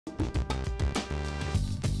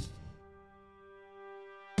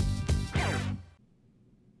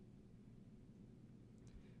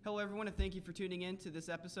Hello, everyone, and thank you for tuning in to this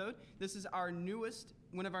episode. This is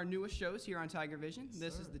one of our newest shows here on Tigervision.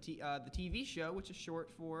 This is the TV show, which is short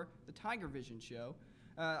for the Tigervision Show.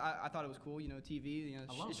 I thought it was cool, TV.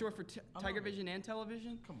 It's short for Tigervision and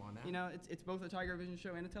television. Come on now. It's both a Tigervision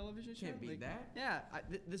show and a television show. Can't beat that. Yeah,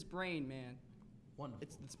 this brain, man. Wonderful.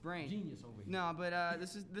 It's brain. Genius over here. No, but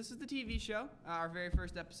this is the TV show, our very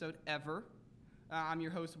first episode ever. I'm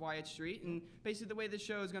your host, Wyatt Street, and basically the way this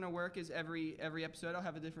show is going to work is every episode I'll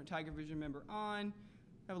have a different Tigervision member on,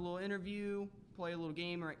 have a little interview, play a little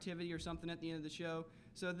game or activity or something at the end of the show.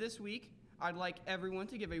 So this week, I'd like everyone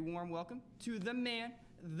to give a warm welcome to the man,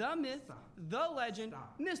 the myth, the legend,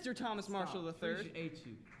 Mr. Thomas Marshall III. Appreciate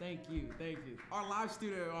you. Thank you. Our live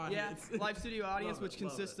studio audience. Yeah, live studio audience, which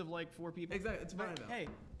consists of like 4 people. Exactly, it's fine though. Hey.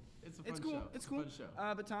 It's a fun show. It's cool. Fun show.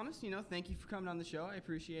 But Thomas, thank you for coming on the show. I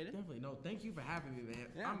appreciate it. Definitely. No, thank you for having me, man.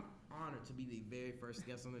 Yeah. I'm honored to be the very first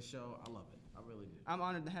guest on the show. I love it. I really do. I'm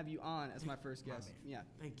honored to have you on as my first guest. Yeah.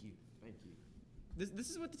 Thank you.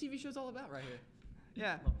 This is what the TV show's all about right here.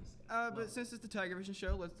 Yeah. Love this. But since it's the Tigervision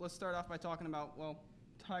show, let's start off by talking about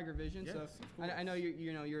Tigervision. Yes, so of course. I know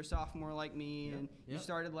you're a sophomore like me, and you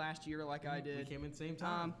started last year like I did. We came in the same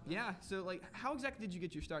time. Yeah. So how exactly did you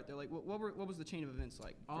get your start there? Like, what was the chain of events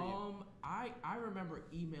like for you? I remember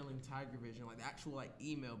emailing Tigervision, like the actual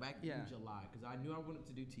email back in July, because I knew I wanted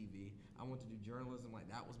to do TV. I wanted to do journalism. Like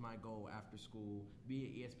that was my goal after school. Be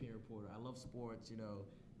an ESPN reporter. I love sports.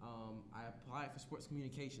 I applied for sports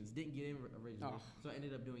communications. Didn't get in originally, so I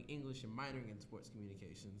ended up doing English and minoring in sports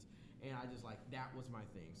communications. And I just that was my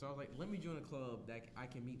thing. So I was like, let me join a club that I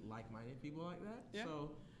can meet like-minded people like that. Yeah.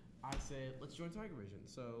 So I said, let's join Tigervision.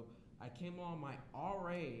 So I came on my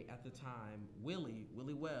RA at the time, Willie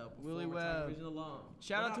Webb, Tigervision alum.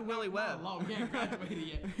 Shout out to Willie Webb. He hadn't graduated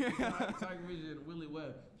yet. Tigervision, Willie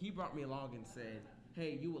Webb. He brought me along and said,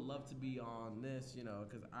 hey, you would love to be on this,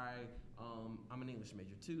 because I'm an English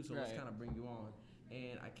major too, so let's kind of bring you on.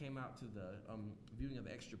 And I came out to the viewing of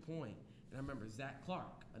the Extra Point, and I remember Zach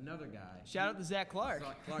Clark, another guy. Shout out to Zach Clark.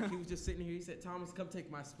 He was just sitting here. He said, Thomas, come take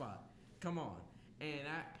my spot. Come on. And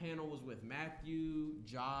that panel was with Matthew,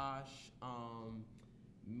 Josh,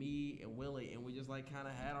 me, and Willie, and we just kind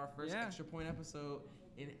of had our first Extra Point episode.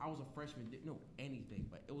 And I was a freshman, didn't know anything,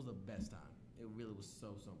 but it was the best time. It really was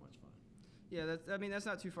so much fun. Yeah, that's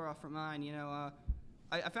not too far off from mine.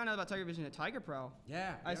 I found out about Tigervision at Tiger Pro.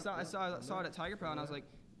 Yeah. I saw it at Tiger Pro, and I was like,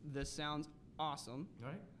 this sounds awesome.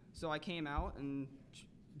 Right. So I came out and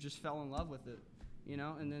just fell in love with it,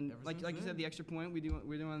 And then like you said, the Extra Point, we're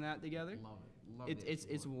doing that together. Love it.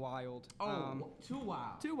 It's wild. Oh, too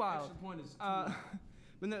wild. Too wild. Extra Point is too wild.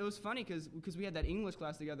 But no, it was funny because we had that English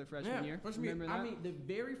class together freshman year. Remember that? I mean, the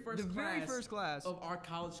very first class of our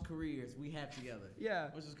college careers we had together. Yeah,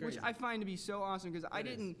 which is crazy. Which I find to be so awesome because I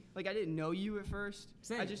didn't know you at first.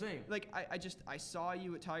 Same. I saw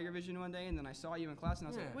you at Tigervision one day, and then I saw you in class, and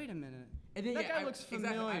I was like, wait a minute, and then, that guy looks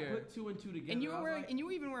familiar. Exactly. I put 2 and 2 together. And you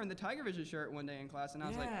were even wearing the Tigervision shirt one day in class, and I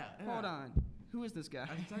was like, hold on, who is this guy?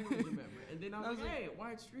 I was a Tigervision member, and then I was like, hey,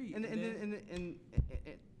 Wyatt Street. And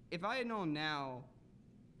if I had known now,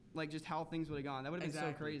 just how things would have gone, that would have been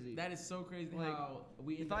so crazy. That is so crazy how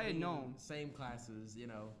we ended if I had known same classes,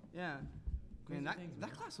 Yeah. Man,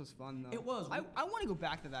 that class was fun though. It was. I want to go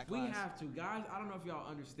back to that class. We have to, guys. I don't know if y'all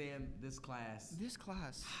understand this class.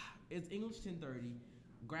 It's English 1030.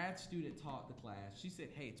 Grad student taught the class. She said,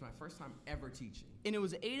 hey, it's my first time ever teaching. And it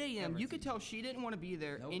was 8 a.m. You could tell she didn't want to be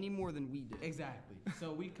there any more than we did. Exactly.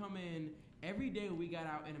 So we come in every day. We got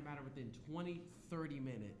out in a matter within 20, 30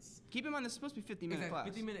 minutes. Keep in mind, this is supposed to be 50-minute class.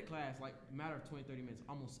 50-minute class, matter of 20, 30 minutes,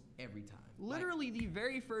 almost every time. Literally the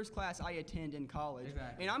very first class I attend in college.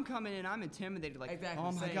 Exactly. And I'm coming in, I'm intimidated.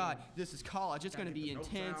 Oh my God, this is college. It's going to be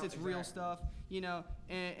intense. It's real stuff.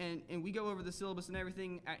 And we go over the syllabus and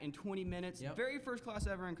everything in 20 minutes. Yep. Very first class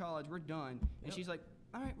ever in college. We're done. And she's like,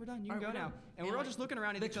 all right, we're done. You can go now. And we're all just looking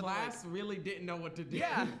around at each other. The class really didn't know what to do.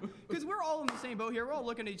 Yeah, because we're all in the same boat here. We're all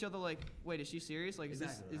looking at each other like, wait, is she serious? Is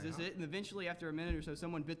this it? And eventually, after a minute or so,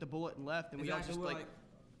 someone bit the bullet and left, and we all just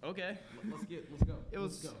okay. Let's go.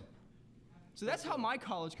 Let's go. So that's how my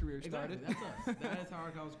college career started. Exactly, that's us. That's how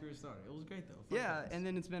our college career started. It was great though. And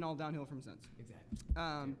then it's been all downhill from since.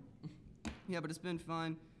 Exactly. Yeah, but it's been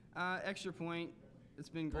fun. Extra Point. It's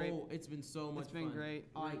been great. Oh, it's been so much fun. It's been great.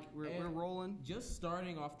 We're rolling. Just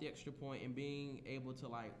starting off the Extra Point and being able to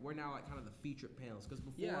we're now kind of the featured panels. Because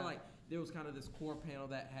before there was kind of this core panel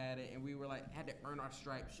that had it, and we were had to earn our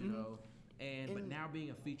stripes, you know. But now being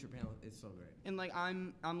a featured panel is so great. And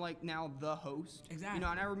I'm now the host. Exactly.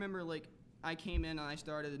 And I remember I came in and I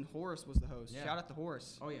started, and Horace was the host. Yeah. Shout out to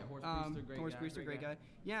Horace. Oh, yeah, Horace Priester, great guy.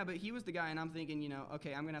 Yeah, but he was the guy, and I'm thinking,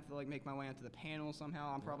 okay, I'm going to have to, like, make my way onto the panel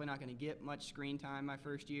somehow. I'm probably not going to get much screen time my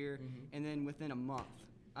first year. And then within a month,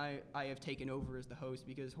 I have taken over as the host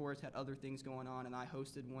because Horace had other things going on, and I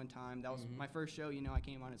hosted one time. That was my first show. I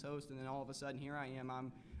came on as host, and then all of a sudden, here I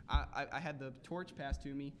am. I had the torch passed to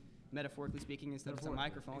me, metaphorically speaking, instead of a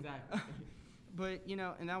microphone. Exactly. But,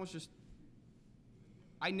 and that was just,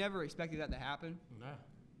 I never expected that to happen. No.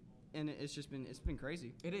 And it's been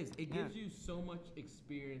crazy. It is. It gives you so much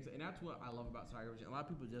experience, and that's what I love about Tigervision. A lot of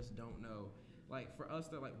people just don't know. Like, for us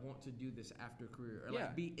that, like, want to do this after career, or,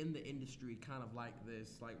 like, be in the industry kind of like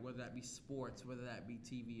this, like, whether that be sports, whether that be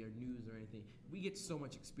TV or news or anything, we get so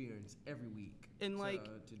much experience every week and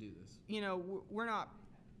to do this. We're not,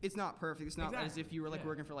 it's not perfect. It's not as if you were, like,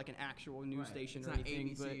 working for, like, an actual news station or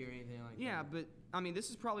anything. It's not ABC or anything like that. Yeah, but, I mean, this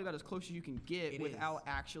is probably about as close as you can get without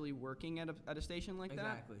actually working at a station like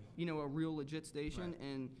that. Exactly. A real legit station. Right.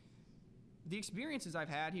 And the experiences I've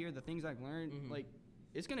had here, the things I've learned, like,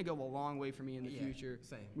 it's going to go a long way for me in the future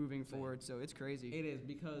moving forward. So it's crazy. It is,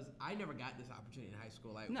 because I never got this opportunity in high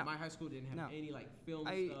school. Like, my high school didn't have any, like, film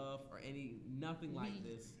stuff or nothing like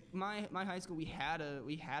this. My high school, we had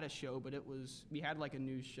a show, but we had like a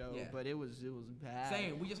news show, but it was bad.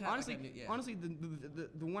 Same. We just had honestly,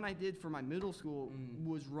 the one I did for my middle school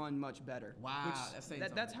was run much better. Wow,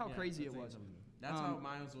 that's how crazy it was. That's how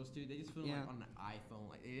mine was too. They just filmed like on an iPhone.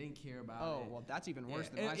 Like, they didn't care about it. Oh, well, that's even worse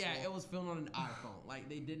than my school. Yeah, it was filmed on an iPhone. Like,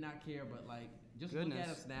 they did not care, but like, just look at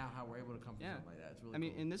us now, how we're able to come from something like that. It's really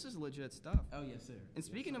cool. And this is legit stuff. Oh, yes, sir. And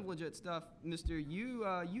speaking of legit stuff, Mister,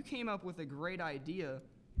 you came up with a great idea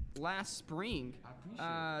last spring. I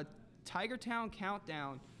appreciate it. Tiger Town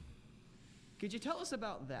Countdown. Could you tell us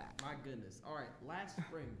about that? My goodness. All right, last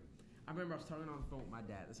spring, I remember I was talking on the phone with my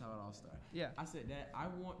dad. That's how it all started. Yeah. I said, Dad,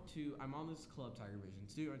 I'm on this club, Tigervision,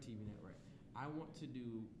 Studio on TV Network. I want to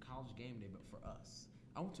do College Game Day, but for us.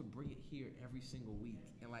 I want to bring it here every single week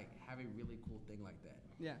and, like, have a really cool thing like that.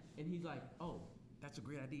 Yeah. And he's like, oh, that's a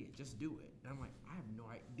great idea. Just do it. And I'm like, I have no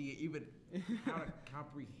idea even how to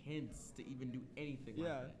comprehend to even do anything like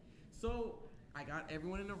that. So I got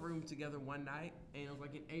everyone in a room together one night, and it was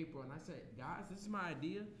like in April, and I said, guys, this is my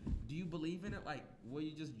idea. Do you believe in it? Like, will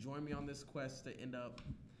you just join me on this quest to end up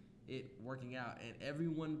it working out? And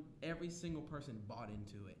every single person bought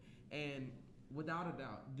into it. And without a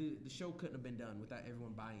doubt, the show couldn't have been done without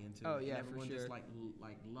everyone buying into it. Oh, yeah, and everyone for sure. just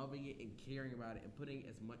like loving it and caring about it and putting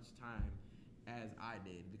as much time as I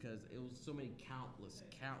did, because it was so many countless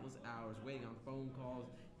hours waiting on phone calls,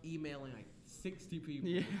 emailing like 60 people.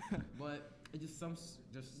 Yeah. But it just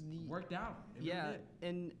worked out. It really did.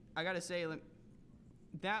 And I gotta say, like,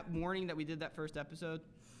 that morning that we did that first episode,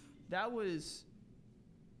 that was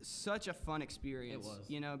such a fun experience.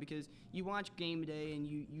 It was. Because you watch Game Day and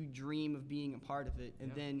you dream of being a part of it,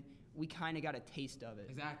 and then we kind of got a taste of it.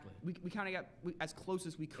 Exactly. We kind of got as close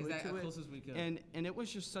as we could to it. As close as we could. And it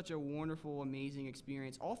was just such a wonderful, amazing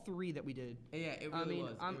experience. All three that we did. Yeah, it really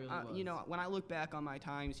was. It really was. When I look back on my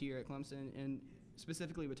times here at Clemson and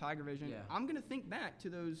specifically with Tigervision, I'm gonna think back to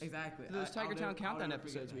those Tiger Town Countdown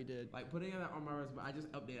episodes we did. Like, putting that on my resume, I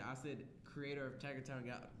just updated. I said creator of Tiger Town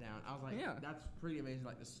Countdown. I was like, that's pretty amazing.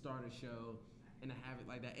 Like, to start a show and to have it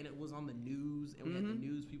like that, and it was on the news, and we had the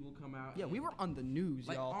news people come out. Yeah, we were on the news,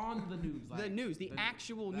 like, y'all. on the news, like the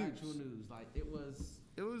actual news. Actual news, like it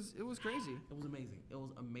was crazy. It was amazing. It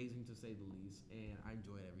was amazing to say the least, and I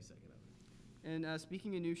enjoyed every second of it. And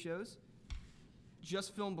speaking of new shows,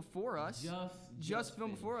 just filmed before us. Just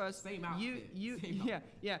filmed before us. Same outfit.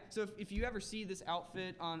 Yeah. So if you ever see this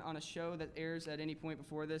outfit on a show that airs at any point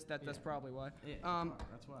before this, that's probably why. Yeah,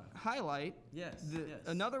 that's why. Highlight. Yes.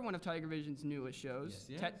 Another one of Tigervision's newest shows.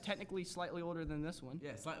 Yes. Technically slightly older than this one.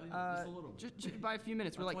 Yeah, slightly. Just a little. Just by a few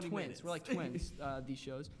minutes. We're like twins. Minutes. We're like twins. These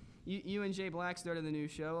shows. You and Jay Black started the new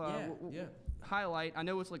show. Yeah. Highlight. I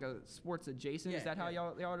know it's like a sports adjacent. Is that how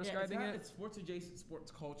y'all are describing it? It's sports adjacent,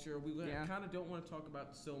 sports culture. We kind of don't want to talk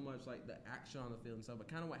about so much like the action on the field and stuff, but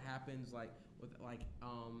kind of what happens like with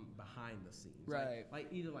behind the scenes. Right. Like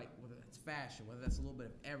either like whether that's fashion, whether that's a little bit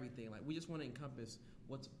of everything. Like, we just want to encompass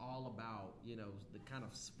what's all about, the kind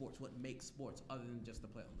of sports, what makes sports other than just the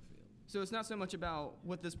play on the field. So it's not so much about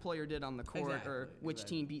what this player did on the court or which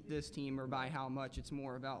team beat this team or by how much. It's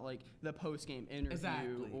more about like the post-game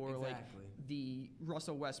interview or like the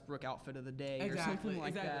Russell Westbrook outfit of the day or something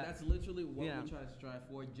like that. That's literally what we try to strive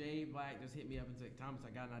for. Jay Black just hit me up and said, Thomas, I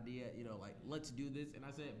got an idea, like, let's do this. And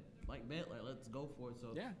I said, like, bet, like, let's go for it. So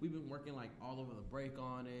we've been working like all over the break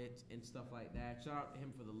on it and stuff like that. Shout out to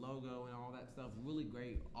him for the logo and all that stuff. Really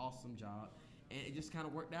great, awesome job. And it just kind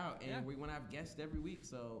of worked out, and we want to have guests every week,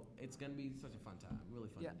 so it's going to be such a fun time, really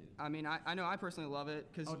fun to do. I mean, I know I personally love it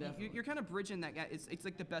because you're kind of bridging that gap. It's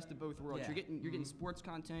like the best of both worlds. Yeah. You're getting sports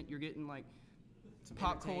content, you're getting like Some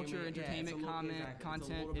pop culture, entertainment content. It's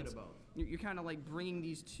a little bit of both. You're kind of like bringing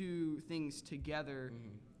these two things together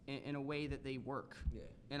in a way that they work. Yeah.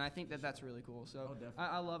 And I think that's really cool. So definitely.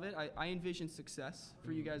 I love it. I envision success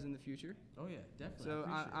for you guys in the future. Oh yeah, definitely. So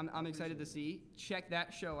I'm excited to see. Check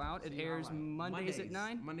that show out. It airs Mondays at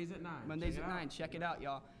 9. Mondays at 9. Mondays at 9. Check it out,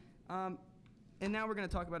 y'all. And now we're going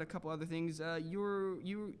to talk about a couple other things. You're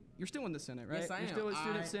still in the Senate, right? Yes, I am. You're still a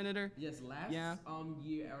student senator. Yes, last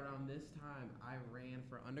year around this time, I ran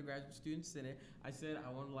for undergraduate student senate. I said I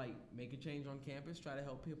want to like make a change on campus, try to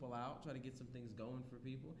help people out, try to get some things going for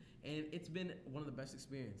people, and it's been one of the best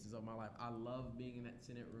experiences of my life. I love being in that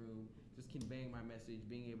Senate room, just conveying my message,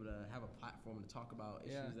 being able to have a platform to talk about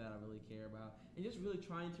issues that I really care about, and just really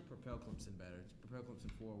trying to propel Clemson better, to propel Clemson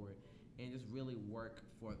forward. And just really work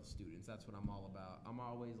for the students. That's what I'm all about. I'm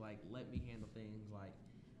always like, let me handle things like,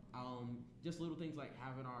 just little things like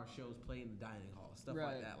having our shows play in the dining hall, stuff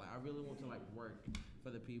like that. Like I really want to like work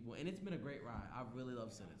for the people, and it's been a great ride. I really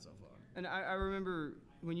love Senate so far. And I remember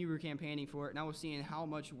when you were campaigning for it, and I was seeing how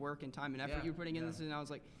much work and time and effort you were putting in this, and I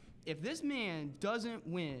was like, if this man doesn't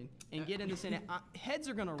win and get in the Senate, heads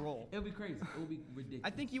are gonna roll. It'll be crazy. It'll be ridiculous.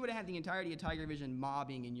 I think you would have had the entirety of Tigervision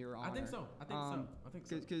mobbing in your honor. I think so. I think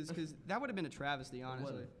so. Because that would have been a travesty,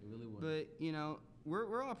 honestly. It really would. But you know,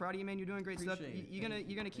 we're all proud of you, man. You're doing great stuff. You're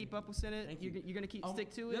gonna keep up with Senate. Thank you. You're gonna keep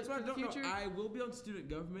stick to it. That's what for the future. I will be on student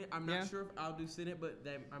government. I'm not sure if I'll do Senate, but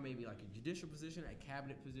then I may be like a judicial position, a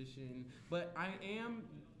cabinet position. But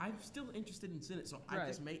I'm still interested in Senate, so I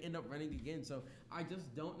just may end up running again. So I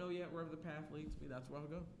just don't know yet wherever the path leads me. That's where I'll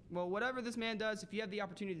go. Well, whatever this man does, if you have the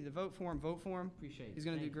opportunity to vote for him, vote for him. Appreciate it. He's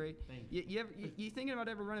gonna do great. Thank you. You thinking about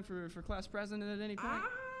ever running for class president at any point?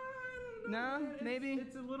 No, No, maybe.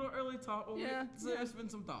 It's a little early talk. There's been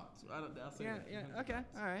some thoughts. I'll say that. Yeah. Okay.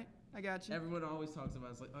 All right. I got you. Everyone always talks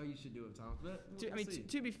about it's like, oh, you should do it, Tom. But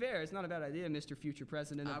to be fair, it's not a bad idea, Mr. Future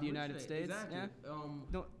President of the United States. Exactly.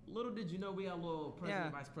 Yeah. Little did you know we got a little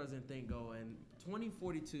president vice president thing going.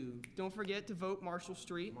 2042. Don't forget to vote Marshall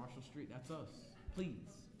Street. Marshall Street. That's us.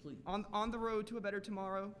 Please. On the road to a better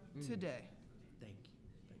tomorrow today. Thank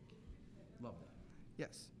you. Love that.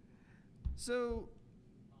 Yes. So,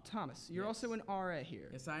 Thomas, you're also an RA here.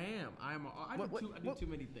 Yes, I am. I do too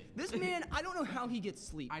many things. This man, I don't know how he gets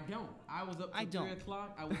sleep. I don't. I was up till 3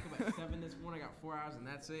 o'clock. I woke up at 7 this morning. I got 4 hours, and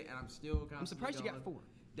that's it. And I'm still constantly I'm surprised you got 4.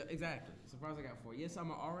 Exactly. Surprised I got 4. Yes, I'm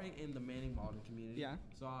an RA in the Manning-Malden community. Yeah.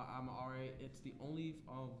 So I'm an RA. It's the only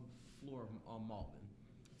floor of Malden.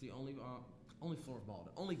 It's the only floor of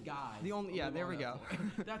Malden. Only guys. There we go.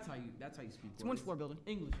 That's how you speak. It's one floor building.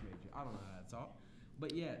 English major. I don't know how to talk.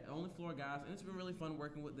 But yeah, only floor guys, and it's been really fun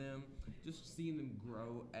working with them, just seeing them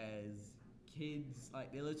grow as kids.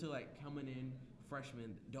 Like they're literally like coming in,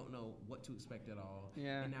 freshmen, don't know what to expect at all.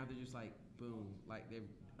 Yeah. And now they're just like, boom, like they're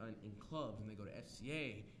in clubs and they go to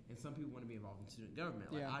FCA, and some people want to be involved in student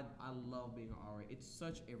government. Like I love being an RA. It's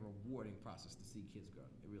such a rewarding process to see kids grow.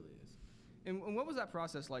 It really is. And what was that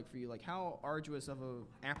process like for you? Like, how arduous of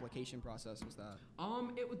a application process was that?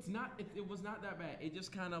 It was not that bad. It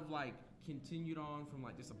just kind of like continued on from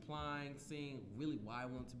like just applying, seeing really why I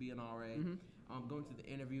wanted to be an RA, going to the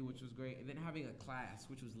interview, which was great, and then having a class,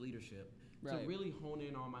 which was leadership, to really hone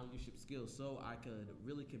in on my leadership skills, so I could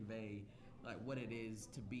really convey like what it is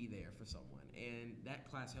to be there for someone. And that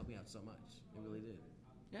class helped me out so much. It really did.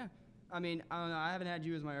 Yeah. I mean, I don't know. I haven't had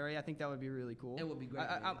you as my RA. I think that would be really cool. It would be great.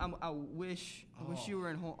 I wish you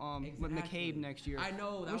were in with McCabe next year. I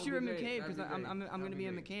know. I wish you were in McCabe because I'm going to be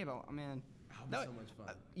in McCabe. Oh man. That would be so much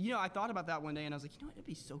fun. You know, I thought about that one day and I was like, you know what? It'd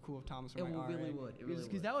be so cool if Thomas were my RA. It really would.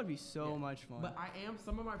 Because that would be so much fun. But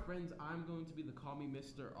some of my friends, I'm going to be the Call Me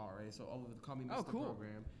Mr. RA, so all of the Call Me Mr.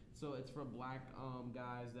 program. So it's for black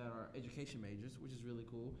guys that are education majors, which is really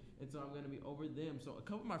cool. And so I'm going to be over them. So a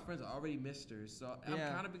couple of my friends are already misters, so I'm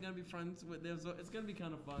kind of going to be friends with them. So it's going to be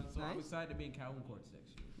kind of fun. So I'm excited to be in Calhoun Courts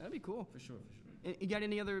next year. That'd be cool. For sure. You got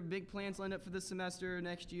any other big plans lined up for this semester,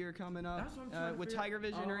 next year coming up? That's what I'm trying to with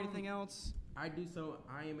Tigervision or anything else? I do. So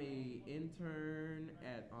I am a intern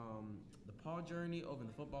at the Paw Journey over in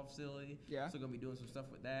the football facility. Yeah. So going to be doing some stuff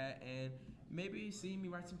with that, and maybe seeing me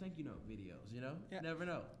write some thank you note videos, you know? Yeah. Never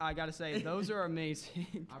know. I got to say, those are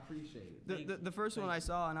amazing. I appreciate it. The first one I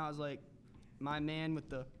saw, and I was like, my man with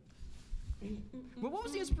the... Well, what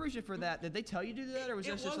was the inspiration for that? Did they tell you to do that, or was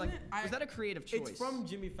that just like... Was that a creative choice? It's from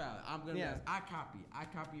Jimmy Fallon. I'm going to guess. I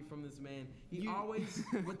copy from this man. He always,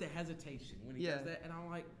 with the hesitation when he does that, and I'm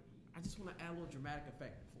like, I just want to add a little dramatic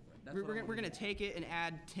effect for it. we're gonna take it and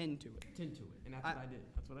add 10 to it. 10 to it, and that's what I did.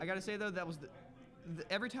 That's what I gotta say though, that was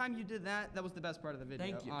every time you did that, that was the best part of the video.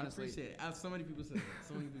 Thank you. Honestly. I appreciate it. So many people said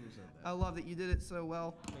that. I love that you did it so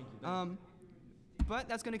well. Thank you. But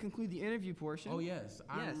that's going to conclude the interview portion. Oh yes,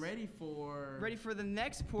 I'm ready for the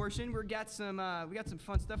next portion. We got some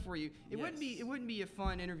fun stuff for you. It wouldn't be a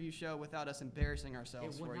fun interview show without us embarrassing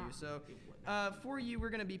ourselves for you. So for you, we're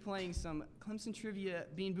going to be playing some Clemson trivia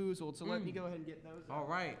Beanboozled. So let me go ahead and get those. All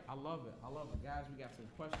right, I love it, guys. We got some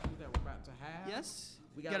questions that we're about to have. Yes.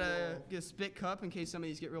 We got to get a spit cup in case some of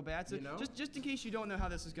these get real bad. So just in case you don't know how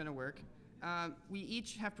this is going to work, we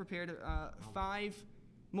each have prepared 5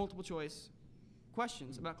 multiple choice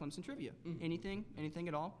questions about Clemson trivia. Anything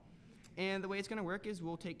at all. And the way it's going to work is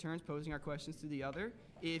we'll take turns posing our questions to the other.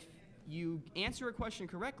 If you answer a question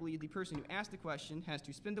correctly, the person who asked the question has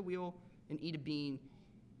to spin the wheel and eat a bean.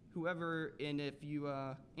 And if you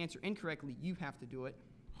answer incorrectly, you have to do it.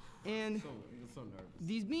 And so nervous.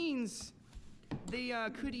 These beans, they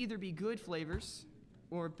could either be good flavors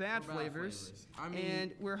or bad flavors. I mean,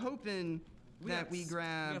 and we're hoping that we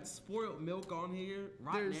grab. We got spoiled milk on here,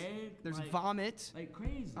 rotten egg. There's vomit. Like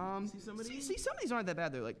crazy. See some of these? See, some of these aren't that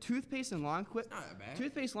bad. They're like toothpaste and lawn clippings. Not that bad.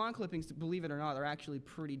 Toothpaste lawn clippings, believe it or not, are actually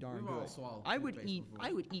pretty darn We've good. all swallowed I would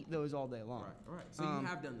toothpaste eat those all day long. Right. So you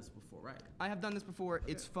have done this before, right? I have done this before.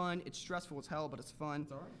 Okay. It's fun. It's stressful as hell, but it's fun.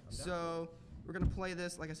 It's all right. So we're gonna play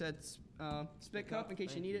this. Like I said, spit cup in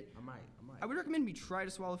case you need it. I might. I would recommend we try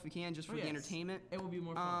to swallow if we can, just for the entertainment. It would be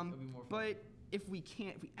more fun. But if we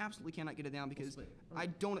absolutely cannot get it down, because I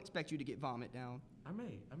don't expect you to get vomit down. I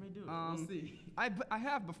may do it. We'll see. I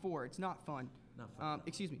have before. It's not fun. Not fun.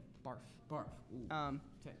 Excuse me. Barf. Ooh.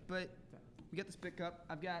 But we got the spit cup.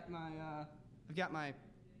 I've got my. You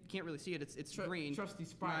can't really see it. It's green. Trusty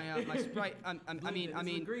Sprite. My Sprite. I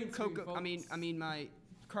mean green Coke. screen, I mean my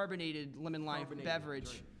carbonated lemon lime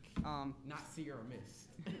beverage. Not Sierra Mist.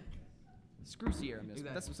 Screw Sierra Mist.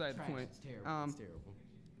 Exactly. That's beside the point. It's terrible. It's terrible.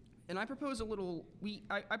 And I propose a little.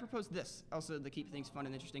 I propose this also to keep things fun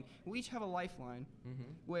and interesting. We each have a lifeline,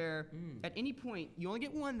 where at any point you only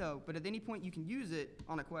get one though, but at any point you can use it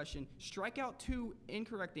on a question. Strike out 2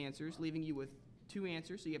 incorrect answers, leaving you with 2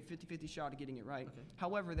 answers, so you have a 50-50 shot at getting it right. Okay.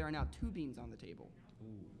 However, there are now 2 beans on the table.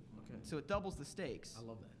 Ooh. Okay. So it doubles the stakes. I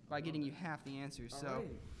love that. By getting you half the answers.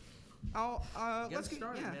 All right. Let's get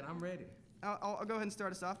started, man. I'm ready. I'll go ahead and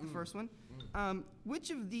start us off. The first one. Which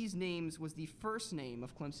of these names was the first name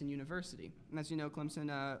of Clemson University? And as you know, Clemson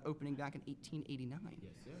opening back in 1889.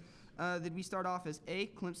 Yes. Did we start off as A,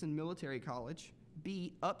 Clemson Military College,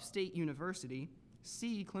 B, Upstate University,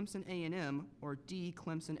 C, Clemson A&M, or D,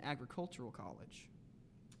 Clemson Agricultural College?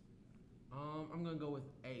 I'm gonna go with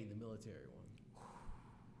A, the military one.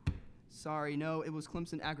 Sorry, no, it was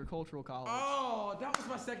Clemson Agricultural College. Oh, that was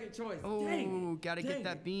my second choice. Oh, gotta get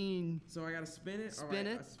that bean. So I gotta spin it. Spin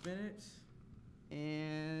it. I spin it.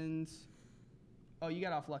 And you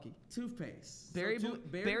got off lucky. Toothpaste. Berry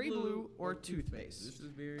blue or toothpaste. This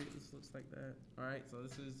is this looks like that. All right, so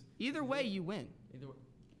this is. Either way, you win. Either way.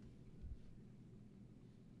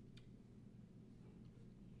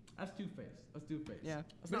 That's toothpaste. Yeah.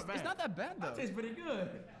 That's not bad. It's not that bad though. That tastes pretty good.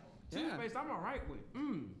 Yeah. Toothpaste, I'm all right with.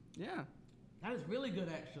 Yeah. That is really good,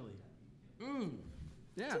 actually.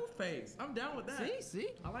 Yeah. Toothpaste. I'm down with that. See?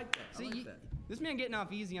 I like that. This man getting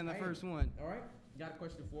off easy on the first one. All right. Got a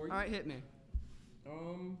question for you. All right, hit me.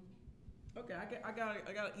 Okay, I got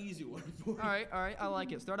an easy one for you. All right. I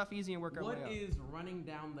like it. Start off easy and work our way up. What is running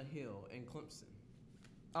down the hill in Clemson?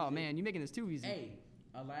 Oh man, you're making this too easy.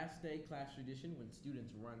 A last day class tradition when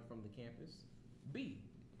students run from the campus. B,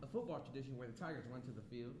 a football tradition where the Tigers run to the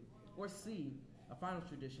field. Or C, a final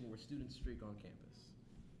tradition where students streak on campus.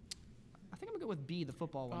 I think I'm gonna go with B, the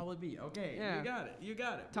football one. Follow B. Okay, yeah. You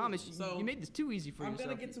got it. Thomas, so you made this too easy for yourself. I'm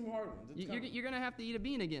gonna get some hard ones. You're gonna have to eat a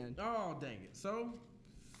bean again. Oh dang it! So,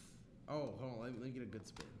 hold on. Let me get a good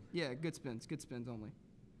spin. Yeah, good spins only.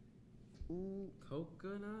 Ooh,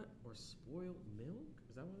 coconut or spoiled milk?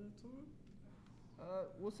 Is that what that's on?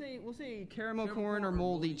 We'll say caramel corn or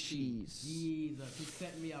moldy cheese. Jesus, he's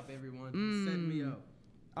setting me up, everyone. He's setting me up.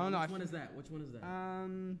 I don't know. Which one is that?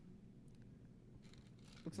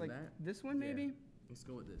 Looks like this one maybe. Yeah. Let's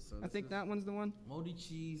go with this. So I think that one's the one. Moldy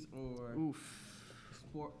cheese or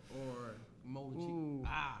moldy cheese.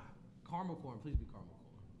 Caramel corn. Please be caramel corn.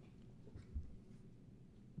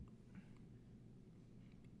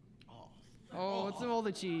 Oh, it's all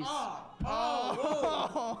the cheese. Oh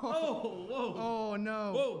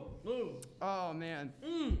no. Whoa. Oh man.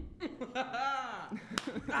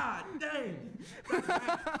 God dang.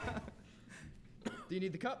 Do you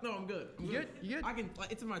need the cup? No, I'm good. I'm You good? You good? I can.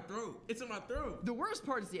 Like, it's in my throat. It's in my throat. The worst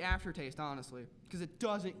part is the aftertaste, honestly, because it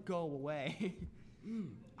doesn't go away.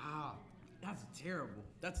 That's terrible.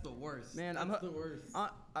 That's the worst. Man, that's the worst.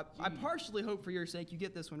 I partially hope for your sake you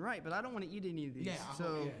get this one right, but I don't want to eat any of these. Yeah.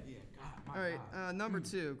 So, Yeah. God, all right, number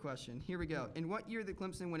 2 question. Here we go. In what year did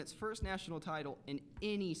Clemson win its first national title in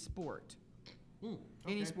any sport?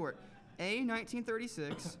 Any sport. A,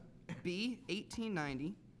 1936, B,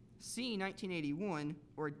 1890, C, 1981,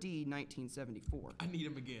 or D, 1974? I need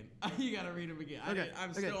him again. You gotta read him again. Okay.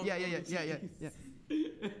 I'm okay. still. Yeah.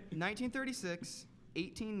 1936,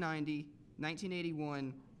 1890,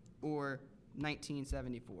 1981, or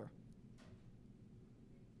 1974?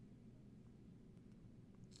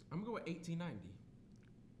 I'm gonna go with 1890.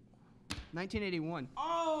 1981.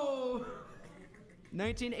 Oh.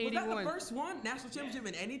 1981. Was that the first one? National championship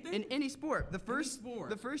in anything? In any sport. The first sport.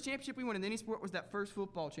 The first championship we won in any sport was that first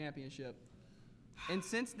football championship. And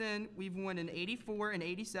since then, we've won in 84 and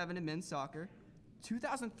 87 in men's soccer,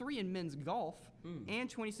 2003 in men's golf, and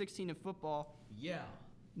 2016 in football. Yeah.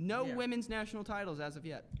 No women's national titles as of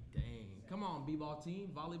yet. Dang. Come on, b-ball team,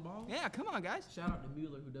 volleyball. Yeah, come on, guys. Shout out to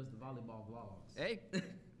Mueller who does the volleyball vlogs. Hey.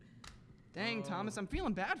 Dang, Thomas, I'm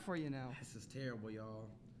feeling bad for you now. This is terrible, y'all.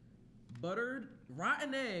 Buttered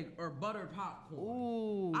rotten egg or buttered popcorn?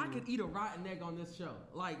 Ooh. I could eat a rotten egg on this show.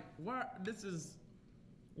 Like, what? This is.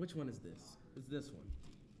 Which one is this? It's this one.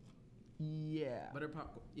 Yeah. Buttered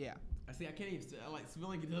popcorn. Yeah. I see. I can't even. I like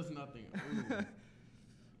smelling it does nothing. Ooh.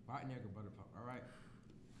 Rotten egg or buttered popcorn. All right.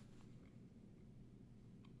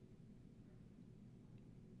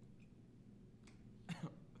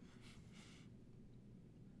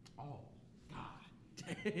 Oh God.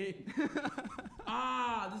 Dang.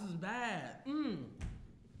 This is bad.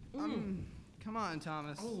 Come on,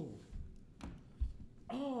 Thomas.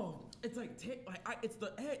 Oh, it's like it's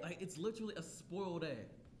the egg. Like it's literally a spoiled egg.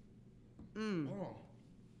 That's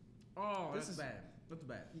bad. That's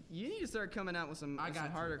bad. You need to start coming out with some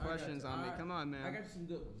harder questions on me. Come on, man. I got you some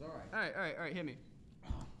good ones. All right. All right. Hit me.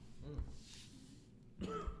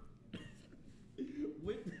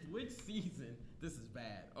 Which season? This is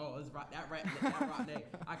bad. Oh, it's that rotten egg.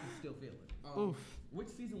 I can still feel it. Oof. Which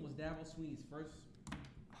season was Dabo Swinney's first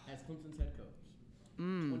as Clemson's head coach?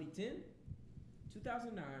 2010,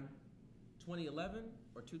 2009, 2011,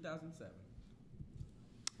 or 2007? I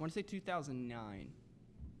want to say 2009.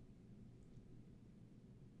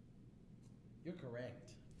 You're correct.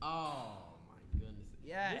 Oh my goodness.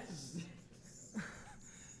 Yes.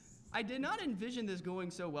 I did not envision this going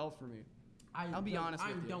so well for me. I'll be honest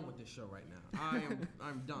with you. I'm done with this show right now.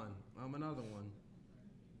 I'm done. I'm another one.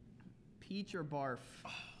 Peach or barf?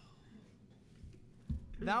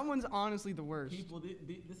 That one's honestly the worst. People,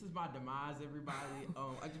 this is my demise, everybody.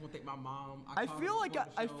 I just want to thank my mom. I feel like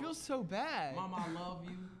I feel so bad. Mom, I love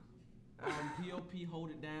you. POP, hold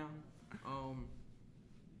it down.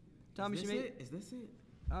 Tommy, is this it?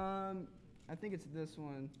 I think it's this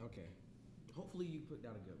one. Okay. Hopefully you put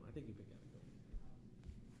down a good one. I think you picked out a good one.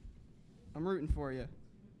 I'm rooting for you.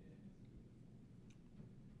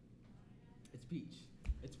 It's peach.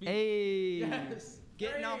 It's peach. Hey. Yes.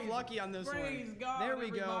 Getting off lucky on this one. Praise God, there we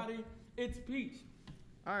everybody. go. It's peach.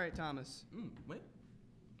 All right, Thomas. Wait.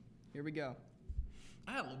 Here we go.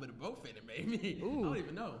 I had a little bit of both in it, maybe. Ooh. I don't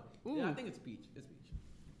even know. Ooh. Yeah, I think it's peach. It's peach.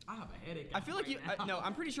 I have a headache. I feel like now.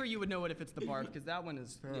 I'm pretty sure you would know it if it's the barf, because that one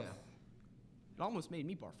is. Yeah. It almost made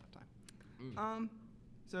me barf one time.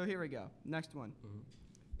 So here we go. Next one.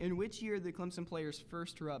 In which year did Clemson players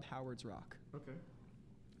first rub Howard's Rock? Okay.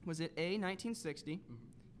 Was it A, 1960,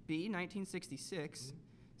 B, 1966,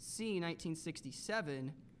 C,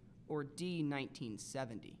 1967, or D,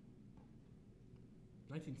 1970?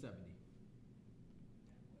 1970.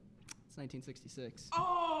 It's 1966.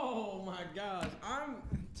 Oh my gosh.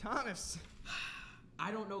 Thomas. I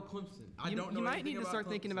don't know Clemson. You might need to start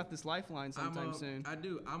thinking about this lifeline sometime soon. I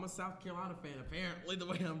do. I'm a South Carolina fan, apparently, the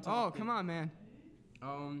way I'm talking. Oh, come on, man.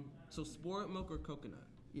 So spoiled milk or coconut?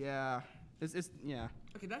 Yeah. Yeah.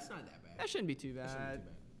 Okay, that's not that bad. That shouldn't be too bad.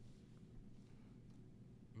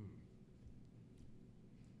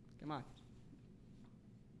 Come on.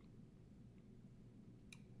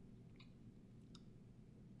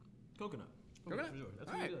 Coconut. Coconut? For sure. That's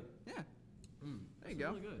All really right. good. Yeah. There you That's go.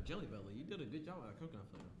 really good. Jelly Belly. You did a good job with that coconut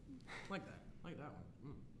flavor. Like that. Like that one.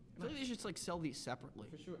 I feel like they should sell these separately.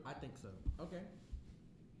 For sure. I think so. Okay.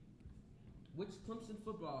 Which Clemson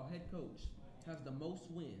football head coach has the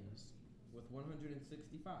most wins with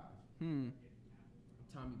 165?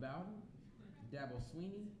 Tommy Bowden, Dabo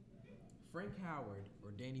Swinney, Frank Howard,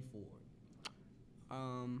 or Danny Ford?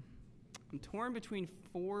 I'm torn between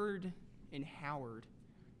Ford and Howard.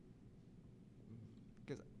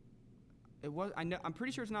 It was. I know. I'm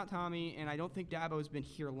pretty sure it's not Tommy, and I don't think Dabo's been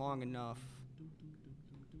here long enough.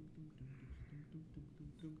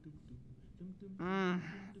 I'm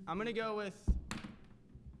gonna go with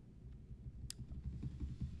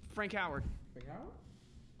Frank Howard. Frank Howard?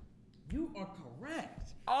 You are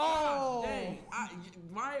correct. Oh! God dang.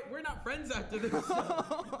 We're not friends after this.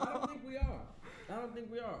 I don't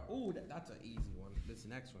think we are. Ooh, that's an easy one. This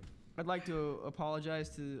next one. I'd like to apologize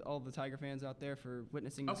to all the Tiger fans out there for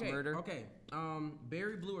witnessing this murder. Okay.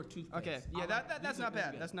 Berry blue or toothpaste? Okay. Yeah, that's not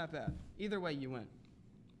bad. That's not bad. Either way, you win.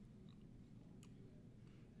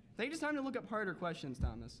 Take this time to look up harder questions,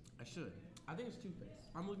 Thomas. I should. I think it's toothpaste.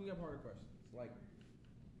 I'm looking up harder questions, like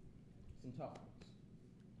some tough ones,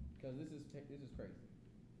 because this is crazy.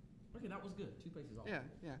 Okay, that was good. Toothpaste is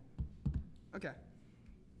awesome. Yeah. Okay.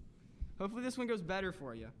 Hopefully this one goes better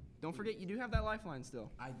for you. Don't forget, you do have that lifeline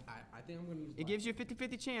still. I think I'm going to use it. Gives you a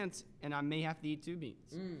 50-50 chance, and I may have to eat 2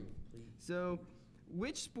 beans. Please. So,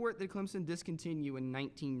 which sport did Clemson discontinue in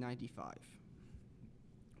 1995?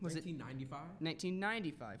 Was 1995?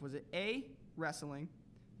 1995. Was it A, wrestling,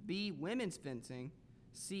 B, women's fencing,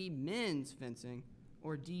 C, men's fencing,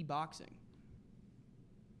 or D, boxing?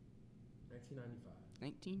 1995.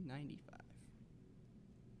 1995.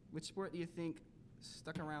 Which sport do you think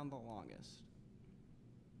stuck around the longest?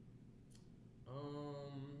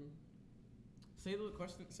 Say the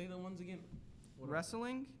question. Say the ones again.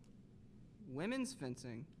 Wrestling, women's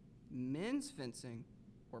fencing, men's fencing,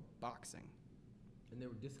 or boxing? And they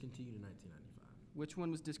were discontinued in 1995. Which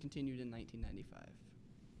one was discontinued in 1995?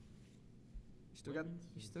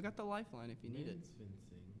 You still got the lifeline if you need it. Men's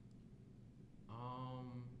fencing.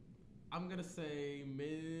 I'm gonna say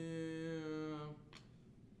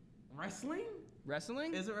wrestling.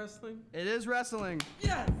 Wrestling? Is it wrestling? It is wrestling.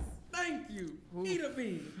 Yes. Thank you. Oof. Eat a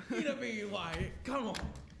bean, Wyatt. Come on.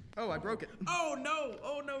 Oh, I broke it. Oh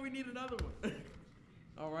no, we need another one.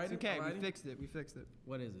 All right. It's okay, we fixed it.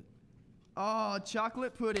 What is it? Oh,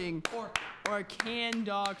 chocolate pudding or canned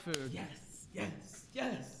dog food. Yes.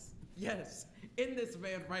 In this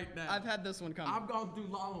man right now. I've had this one coming. I've gone through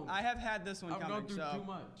long. I have had this one coming. I've gone through too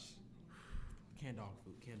much. Canned dog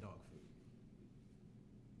food.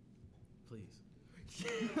 Please.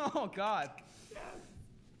 Oh God.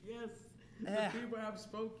 Yes. The people have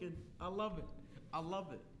spoken. I love it.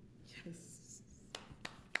 Yes.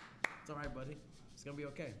 It's all right, buddy. It's gonna be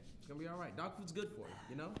okay. It's gonna be all right. Dog food's good for you.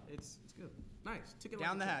 You know, it's good. Nice. Take it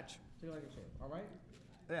down the hatch. Take it like a champ. All right.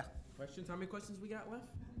 Yeah. Questions? How many questions we got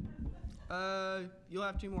left? You'll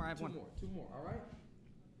have 2 more. I have 1. Two more. All right.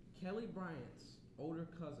 Kelly Bryant's older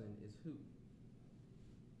cousin is who?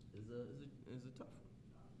 Is a tough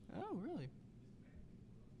one. Oh, really?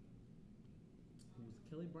 Who's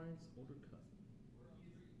Kelly Bryant's older cousin?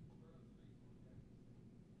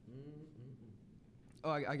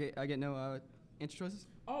 Oh, I get no answer choices?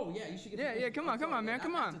 Oh, yeah, you should get Yeah, come on, man,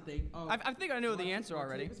 come on. I think I know the answer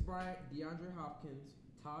already. Martavis Bryant, DeAndre Hopkins,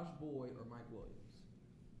 Taj Boyd, or Mike Williams?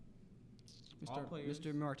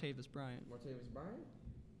 Mr. Martavis Bryant. Martavis Bryant?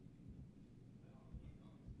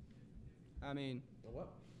 I mean... What?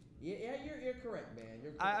 Yeah, you're correct, man.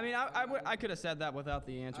 You're correct. I mean, I could have said that without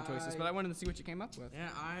the answer choices, but I wanted to see what you came up with. Yeah,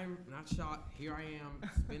 I'm not shocked. Here I am,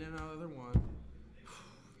 spinning another one.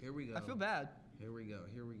 Here we go. I feel bad. Here we go.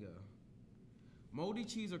 Moldy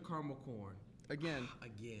cheese or caramel corn? Again.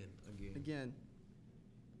 Again.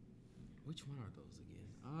 Which one are those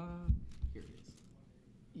again? Here it is.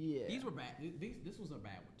 Yeah. These were bad. This was a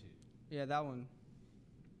bad one too. Yeah, that one.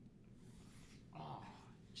 Oh,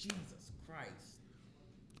 Jesus Christ.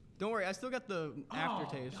 Don't worry, I still got the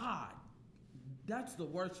aftertaste. Oh God, that's the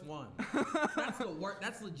worst one.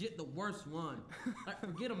 That's legit the worst one. Like,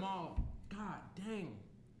 forget them all. God dang.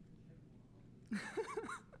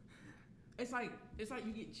 It's like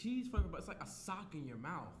you get cheese flavor, but it's like a sock in your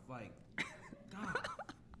mouth. Like, God.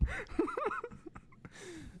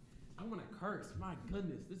 I'm gonna curse. My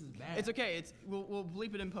goodness, this is bad. It's okay. We'll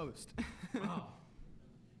bleep it in post. Oh.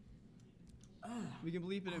 We can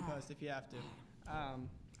bleep it in post if you have to.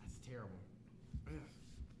 That's terrible.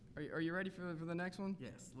 Are you ready for the next one?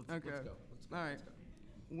 Yes. Let's go. All right.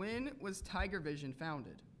 When was Tigervision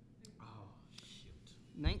founded? Oh shoot.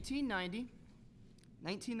 1990,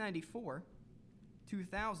 1994,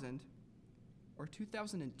 2000, or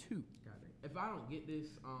 2002? God dang. If I don't get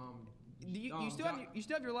this, you still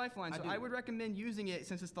have your lifeline, so I would recommend using it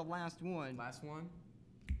since it's the last one. Last one?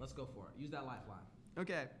 Let's go for it. Use that lifeline.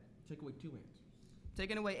 Okay. Take away 2 answers.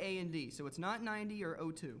 Taking away A and D, so it's not 90 or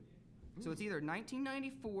 02. So it's either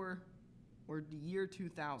 1994 or the year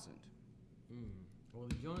 2000. Well,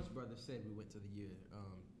 the Jonas Brothers said we went to the year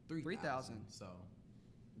 3000. So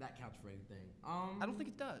that counts for anything. I don't think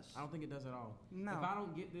it does. I don't think it does at all. No. If I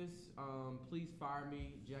don't get this, please fire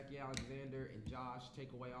me, Jackie Alexander and Josh.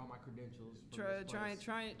 Take away all my credentials. Try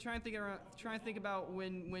and think about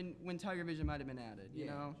when Tigervision might have been added. You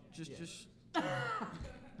know, just.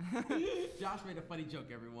 Josh made a funny joke,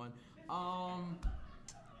 everyone.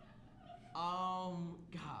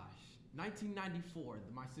 Gosh, 1994,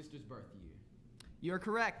 my sister's birth year. You're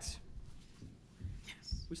correct.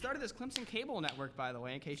 Yes. We started this Clemson cable network, by the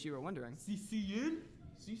way, in case you were wondering. CCN.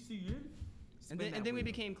 And then we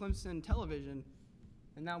became Clemson Television,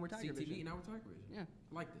 and now we're Tigervision. CTV, and now we're Tigervision. Yeah.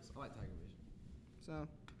 I like this. I like Tigervision. So.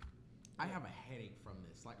 I have a headache from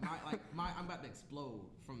this. I'm about to explode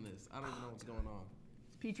from this. I don't even know what's going on.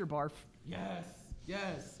 Peach or barf? Yes.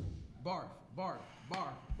 Barf.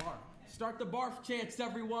 Start the barf chants,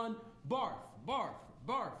 everyone. Barf.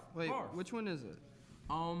 Wait, barf. which one is it?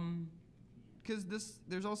 Because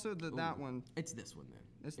there's also that one. It's this one then.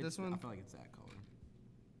 It's this one? I feel like it's that color.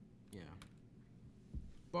 Yeah.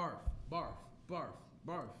 Barf.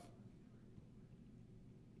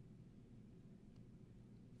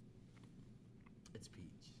 It's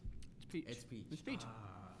peach. It's peach.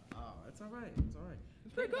 It's all right.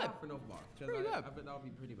 It's pretty good. For no barf. It's pretty good. I bet that would be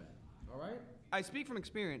pretty bad. All right? I speak from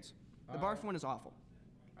experience. The All barf right. one is awful.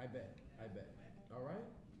 I bet. All right?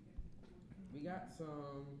 We got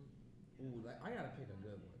some... Ooh, I gotta pick a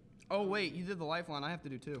good one. Oh, wait, you did the lifeline. I have to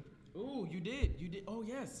do two. Ooh, you did. Oh,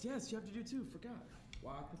 yes, you have to do two. Forgot.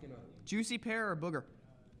 Wow, I'll pick another one. Juicy pear or booger?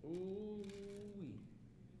 Ooh.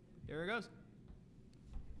 Here it goes.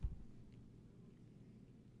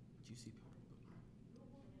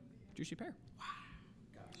 Juicy pear. Wow.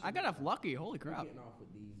 Gosh. I got off lucky. Holy crap. I'm getting off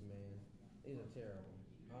with these, man. These are terrible.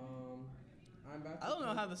 I don't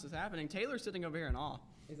know how this is happening. Taylor's sitting over here in awe.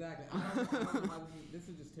 Exactly. I don't know how this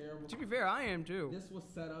is just terrible. To be fair, I am too. This was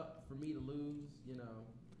set up for me to lose, you know.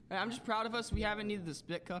 Hey, I'm just proud of us. We haven't needed the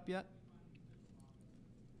spit cup yet.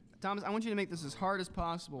 Thomas, I want you to make this as hard as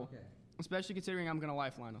possible. Okay. Especially considering I'm going to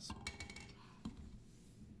lifeline us.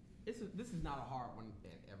 This is not a hard one,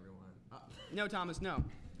 everyone. No, Thomas, no.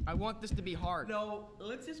 I want this to be hard. No,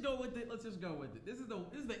 let's just go with it. This is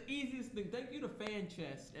the easiest thing. Thank you to Fan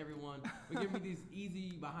Chest, everyone, for giving me these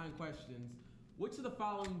easy behind questions. Which of the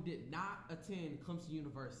following did not attend Clemson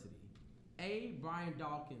University? A. Brian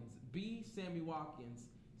Dawkins, B. Sammy Watkins,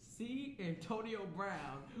 C. Antonio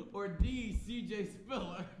Brown, or D. C.J.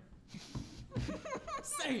 Spiller?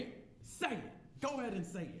 Say it. Go ahead and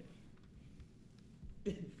say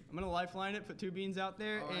it. I'm going to lifeline it, put two beans out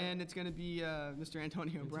there, Right. and it's going to be Mr.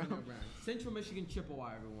 Antonio Brown. Central Michigan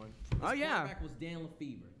Chippewa, everyone. Oh, yeah. Quarterback was Dan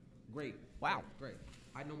Lefevre. Great. Wow. Great.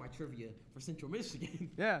 I know my trivia for Central Michigan.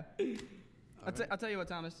 Yeah. I'll tell you what,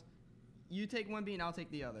 Thomas. You take one bean, I'll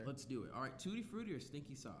take the other. Let's do it. All right, Tutti Frutti or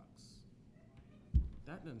Stinky Socks?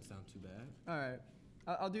 That doesn't sound too bad. All right.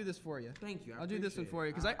 I'll do this for you. Thank you. I'll do this one for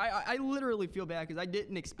you because I literally feel bad because I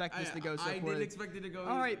didn't expect this to go so poorly. I didn't expect it to go.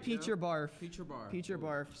 All right, peach or barf. Peach or barf. Peach or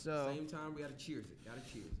barf. So. Same time, we gotta cheers it.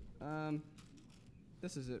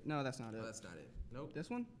 This is it. No, that's not it. No, that's not it. Nope. This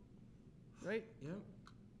one. Right. Yep.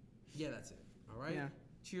 Yeah, that's it. All right. Yeah.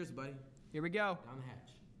 Cheers, buddy. Here we go. Down the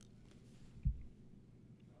hatch.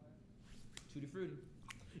 Tutti Frutti.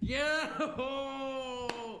 Yeah!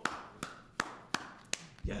 Oh!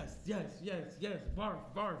 Yes. Barf.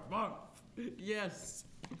 Yes.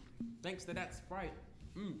 Thanks to that Sprite.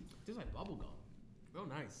 Tastes like bubble gum. Real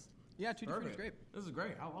nice. Yeah, Tutti Frutti is great. This is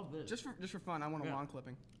great. I love this. Just for fun, I want a long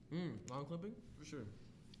clipping. Long clipping? For sure.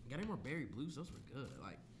 Got any more berry blues? Those were good.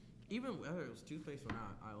 Like, even whether it was toothpaste or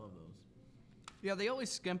not, I love those. Yeah, they always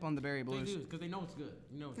skimp on the berry blues. They do, because they know it's good.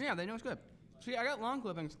 Yeah, they know it's good. See, I got long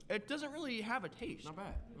clippings. It doesn't really have a taste. Not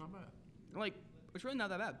bad. Like, it's really not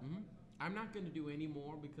that bad. Mm-hmm. I'm not going to do any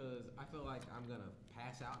more because I feel like I'm going to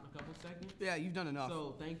pass out in a couple seconds. Yeah, you've done enough.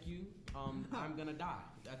 So, thank you. I'm going to die.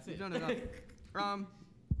 That's it. You've done enough.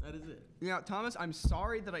 That is it. Yeah, Thomas, I'm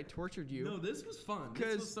sorry that I tortured you. No, this was fun.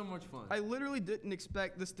 This was so much fun. I literally didn't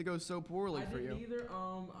expect this to go so poorly for you. I didn't either.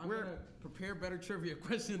 I'm going to prepare better trivia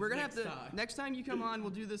questions We're gonna next have to, time. Next time you come on,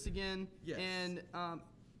 we'll do this again. Yes. And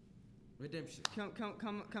redemption.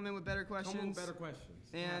 Come in with better questions. Come in with better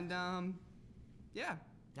questions. And yeah.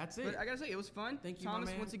 That's it. But I gotta say, it was fun. Thank you, Thomas,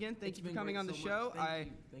 my man. once again, thank you for been coming great on the so show. much.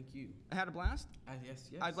 Thank you. I had a blast. Yes.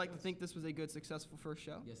 I'd like to think this was a good, successful first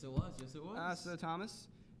show. Yes, it was. So Thomas,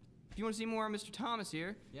 if you want to see more on Mr. Thomas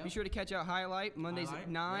here, Yep. be sure to catch out Highlight Mondays at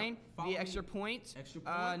 9. Yep. Follow The Extra me. Point. Extra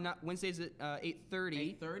Point. Wednesdays at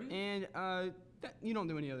 8:30. 8:30. And you don't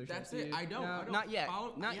do any other shows. That's do it. you? I don't. No, not yet.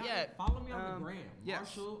 Not yet. Follow me on the gram.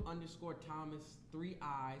 Yes. Marshall_Thomas 3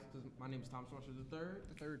 I's because my name is Thomas Marshall III.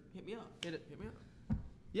 The third. Hit me up. Hit it. Hit me up.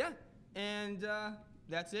 Yeah. And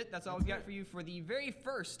That's it. That's all we've got for you for the very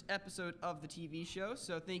first episode of the TV show.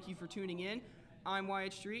 So thank you for tuning in. I'm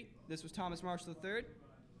Wyatt Street. This was Thomas Marshall III.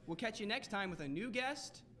 We'll catch you next time with a new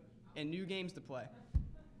guest and new games to play.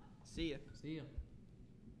 See ya. See ya.